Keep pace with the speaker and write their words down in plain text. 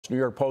New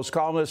York Post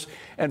columnist,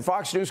 and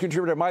Fox News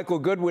contributor Michael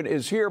Goodwin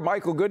is here.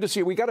 Michael, good to see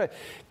you. We got a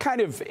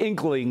kind of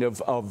inkling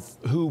of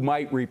who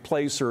might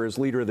replace her as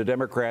leader of the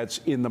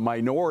Democrats in the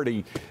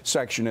minority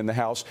section in the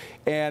House,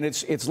 and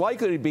it's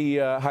likely to be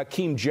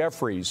Hakeem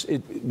Jeffries.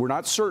 We're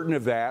not certain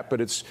of that, but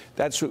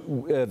that's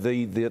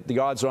the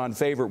odds-on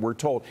favorite, we're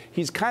told.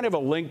 He's kind of a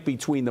link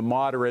between the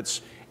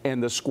moderates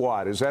and the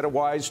squad. Is that a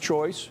wise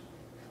choice?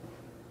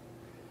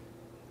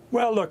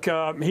 Well, look,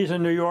 he's a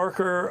New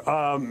Yorker.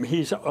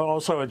 He's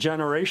also a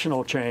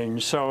generational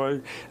change.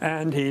 So,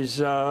 and he's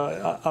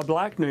a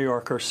black New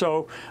Yorker.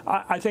 So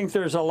I think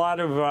there's a lot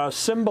of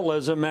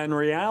symbolism and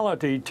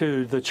reality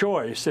to the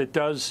choice. It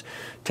does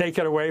take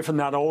it away from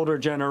that older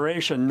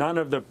generation. None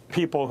of the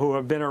people who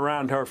have been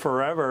around her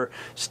forever,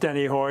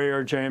 Steny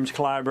Hoyer, James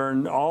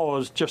Clyburn, all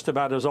is just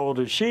about as old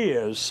as she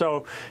is.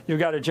 So you've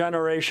got a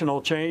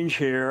generational change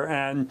here.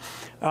 And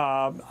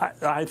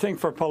I think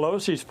for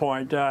Pelosi's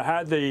point,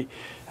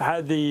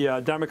 had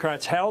the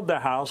Democrats held the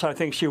House, I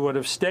think she would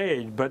have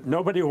stayed. But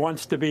nobody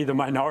wants to be the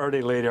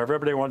minority leader.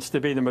 Everybody wants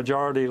to be the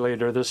majority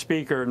leader, the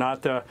speaker,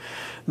 not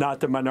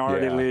the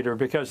minority leader,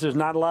 because there's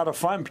not a lot of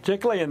fun,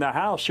 particularly in the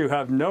House. You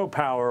have no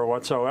power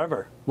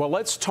whatsoever. Well,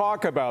 let's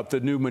talk about the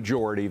new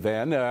majority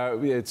then.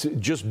 It's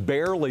just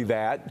barely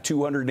that.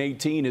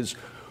 218 is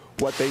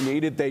what they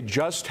needed. They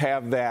just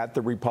have that,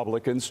 the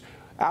Republicans.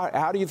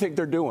 How do you think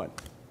they're doing?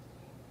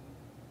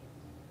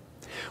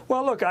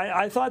 Well, look,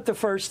 I thought the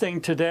first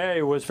thing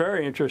today was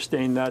very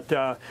interesting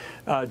that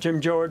Jim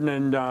Jordan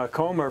and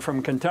Comer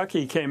from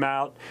Kentucky came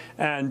out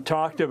and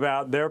talked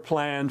about their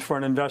plans for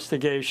an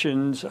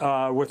investigations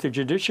with the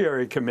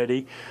Judiciary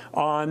Committee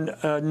on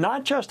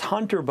not just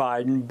Hunter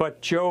Biden,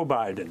 but Joe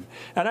Biden.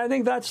 And I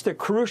think that's the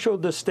crucial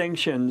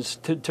distinctions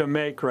to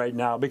make right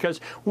now, because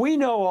we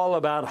know all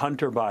about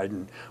Hunter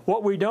Biden.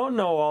 What we don't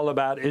know all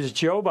about is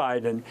Joe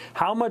Biden,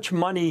 how much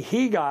money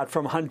he got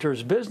from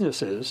Hunter's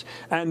businesses.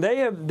 And they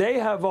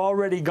have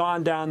already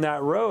gone down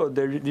that road.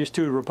 These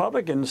two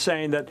Republicans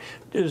saying that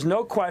there's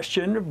no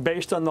question,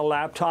 based on the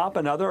laptop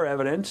and other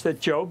evidence, that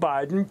Joe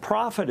Biden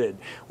profited.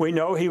 We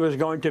know he was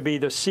going to be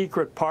the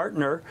secret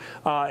partner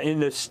in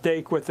the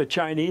stake with the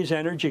Chinese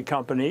energy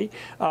company,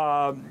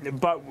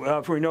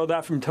 but we know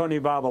that from Tony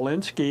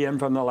Bobolinsky and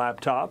from the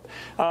laptop.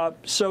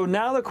 So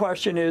now the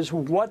question is,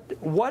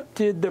 what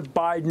did the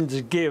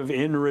Bidens give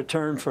in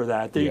return for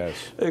that?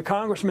 The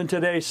congressman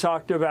today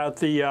talked about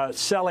the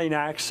selling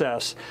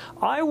access.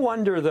 I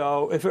wonder,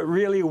 though, if it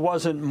really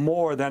wasn't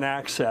more than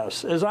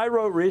access. As I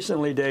wrote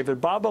recently,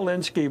 David,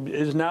 Bobolinsky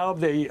is now of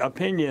the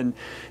opinion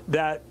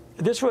that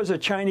this was a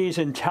Chinese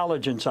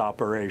intelligence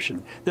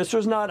operation. This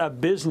was not a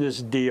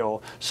business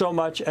deal so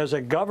much as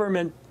a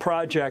government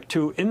project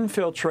to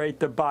infiltrate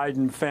the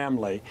Biden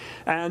family.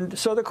 And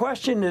so the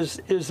question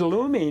is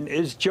looming,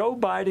 is Joe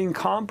Biden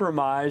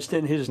compromised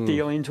in his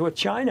dealings with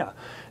China?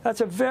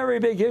 That's a very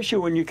big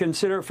issue when you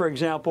consider, for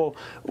example,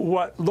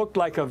 what looked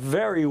like a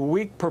very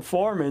weak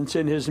performance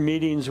in his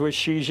meetings with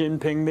Xi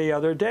Jinping the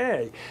other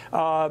day.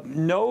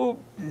 No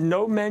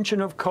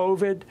mention of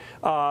COVID.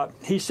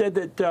 He said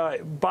that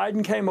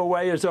Biden came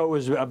away as though it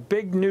was a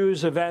big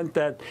news event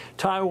that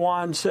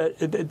Taiwan said,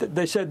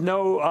 they said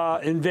no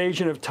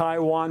invasion of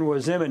Taiwan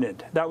was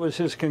imminent. That was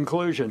his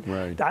conclusion.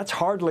 Right. That's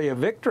hardly a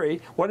victory.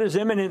 What does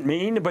imminent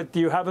mean? But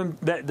you haven't,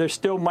 they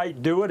still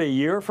might do it a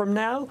year from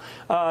now?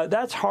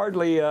 That's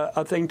hardly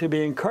a thing to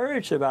be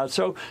encouraged about.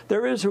 So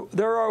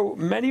there are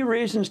many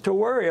reasons to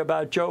worry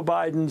about Joe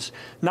Biden's,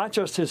 not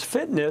just his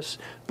fitness,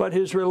 but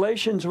his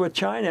relations with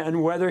China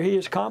and whether he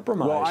is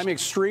compromised. Well, I'm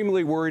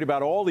extremely worried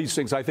about all these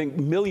things. I think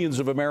millions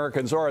of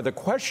Americans are. The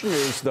question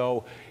is,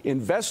 though,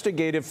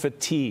 investigative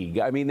fatigue.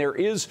 I mean,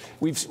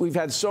 we've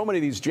had so many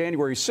of these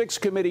January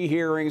 6th committee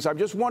hearings. I'm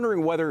just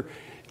wondering whether,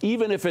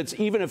 even if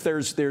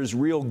there's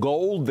real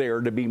gold there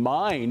to be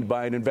mined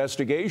by an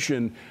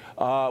investigation,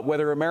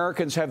 whether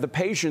Americans have the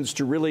patience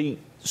to really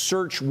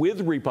search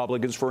with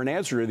Republicans for an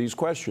answer to these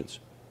questions.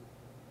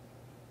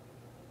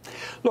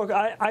 Look,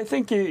 I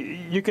think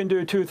you can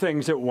do two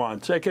things at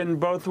once. They can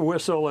both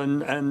whistle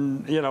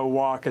and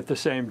walk at the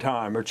same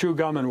time, or chew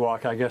gum and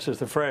walk, I guess is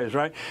the phrase,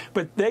 right?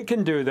 But they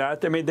can do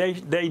that. I mean,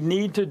 they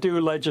need to do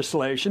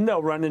legislation.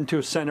 They'll run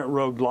into Senate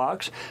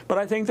roadblocks. But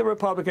I think the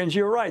Republicans,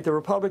 you're right, the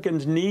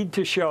Republicans need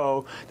to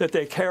show that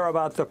they care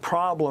about the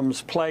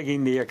problems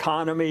plaguing the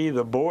economy,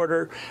 the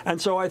border. And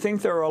so I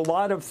think there are a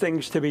lot of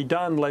things to be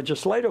done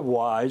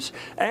legislative-wise.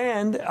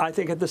 And I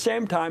think at the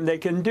same time, they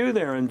can do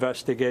their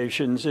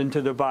investigations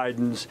into the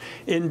Bidens,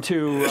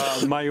 into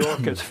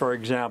Mayorkas, for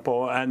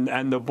example,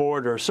 and the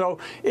border. So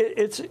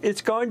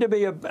it's going to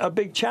be a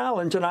big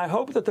challenge, and I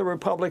hope that the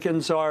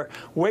Republicans are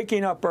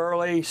waking up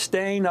early,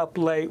 staying up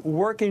late,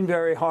 working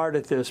very hard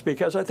at this,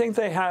 because I think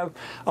they have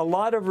a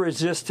lot of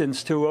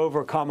resistance to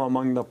overcome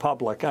among the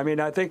public. I mean,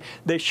 I think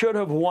they should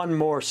have won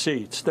more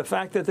seats. The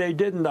fact that they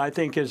didn't, I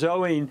think, is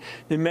owing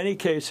in many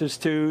cases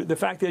to the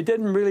fact they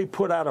didn't really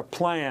put out a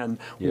plan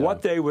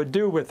what they would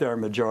do with their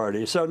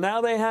majority. So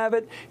now they have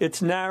it.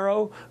 It's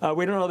narrow.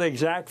 We don't know the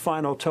exact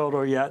final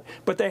total yet,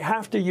 but they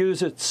have to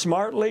use it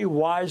smartly,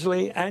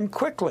 wisely, and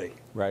quickly.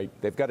 Right.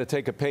 They've got to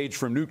take a page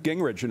from Newt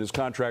Gingrich in his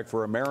Contract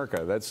for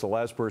America. That's the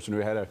last person who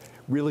had a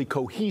really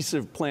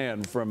cohesive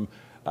plan from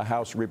a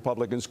House of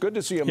Republicans. Good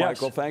to see you,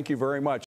 Yes. Michael. Thank you very much.